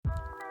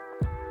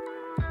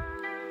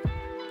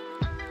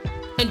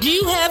And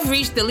you have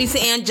reached the LISA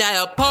ANN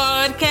JAEL'S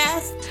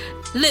Podcast.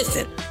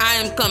 Listen, I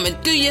am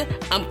coming to you.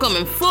 I'm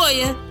coming for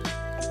you.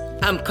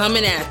 I'm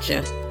coming at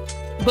you.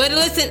 But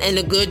listen in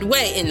a good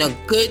way,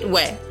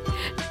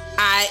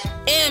 I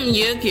am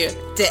your cure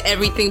to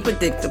everything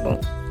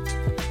predictable.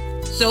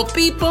 So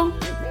people,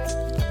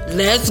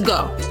 let's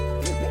go.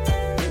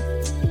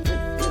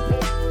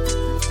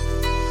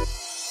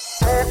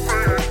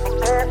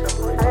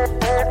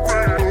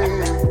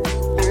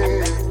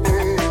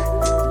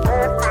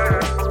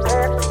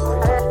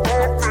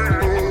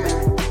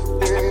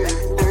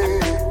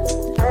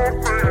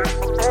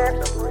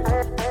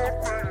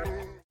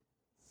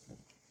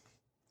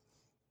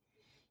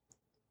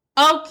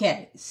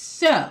 Okay,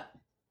 so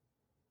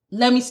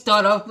let me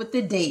start off with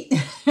the date.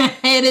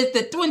 It is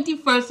the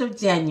 21st of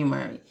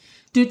January,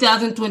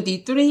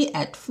 2023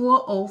 at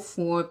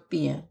 4:04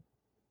 p.m.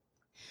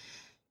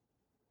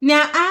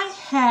 Now, I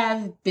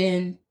have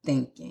been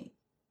thinking,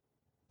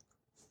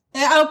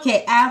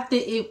 okay, after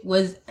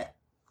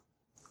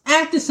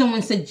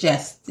someone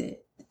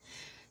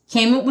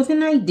came up with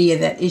an idea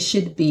that it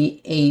should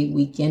be a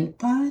weekend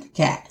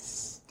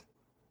podcast.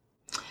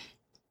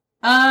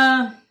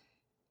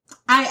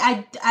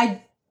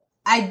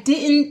 I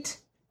didn't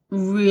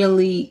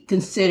really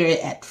consider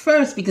it at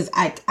first because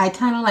I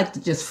kind of like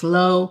to just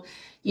flow,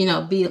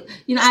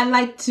 I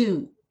like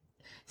to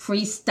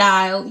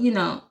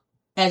freestyle,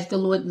 as the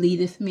Lord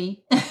leadeth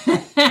me. But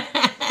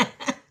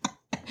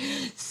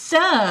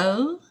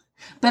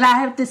I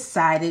have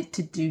decided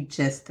to do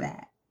just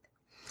that.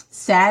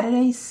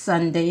 Saturday,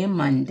 Sunday, and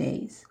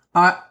Mondays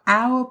are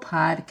our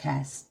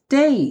podcast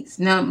days.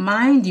 Now,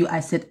 mind you,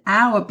 I said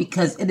our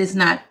because it is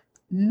not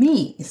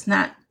me. It's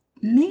not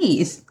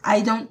me. It's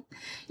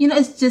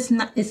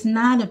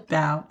not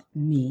about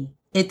me.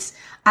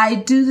 I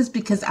do this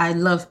because I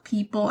love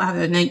people. I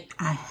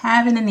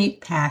have an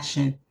innate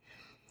passion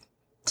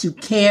to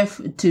care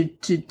for,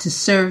 to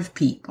serve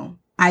people.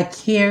 I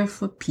care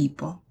for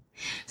people.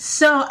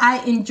 So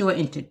I enjoy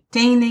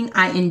entertaining.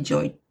 I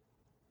enjoy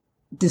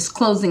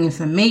disclosing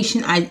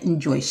information. I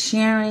enjoy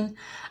sharing.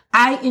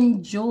 I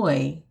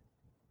enjoy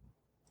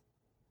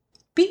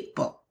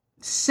people.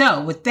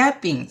 So, with that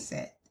being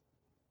said,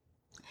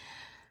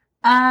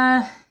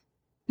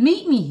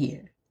 meet me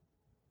here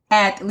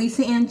at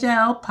LISA ANN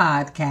JAEL'S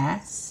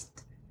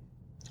Podcast,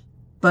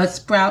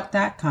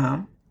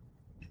 Buzzsprout.com.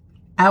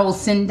 I will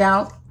send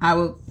out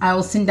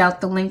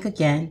the link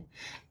again,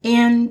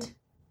 and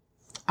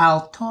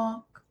I'll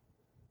talk.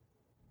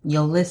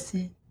 You'll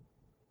listen.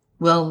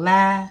 We'll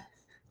laugh,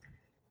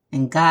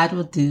 and God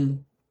will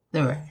do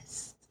the rest.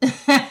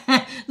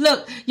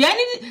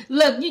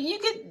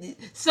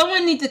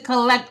 Someone needs to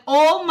collect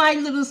all my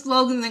little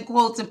slogans and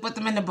quotes and put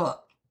them in a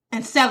book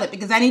and sell it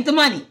because I need the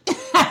money.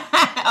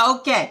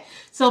 Okay.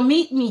 So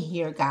meet me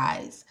here,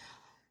 guys.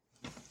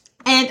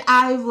 And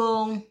I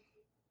will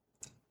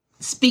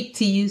speak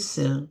to you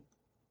soon.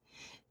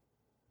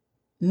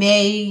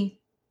 Let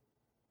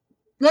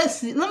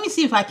me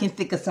see if I can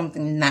think of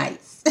something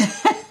nice.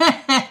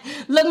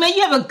 Look, man,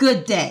 you have a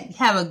good day.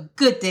 Have a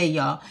good day,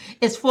 y'all.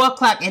 It's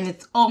 4:00 and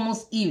it's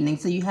almost evening,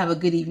 so you have a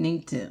good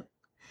evening too.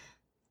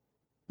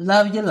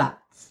 Love you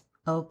lots.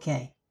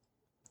 Okay.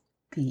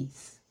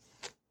 Peace.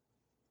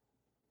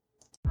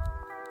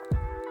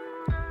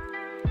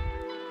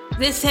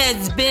 This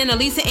has been a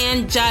LISA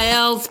ANN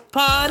JAEL'S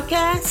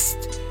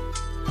Podcast.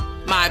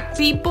 My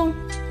people,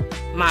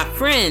 my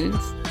friends,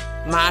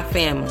 my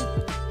family.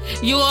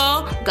 You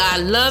all,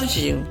 God loves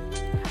you.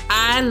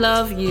 I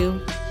love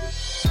you.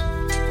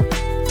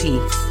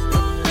 Peace.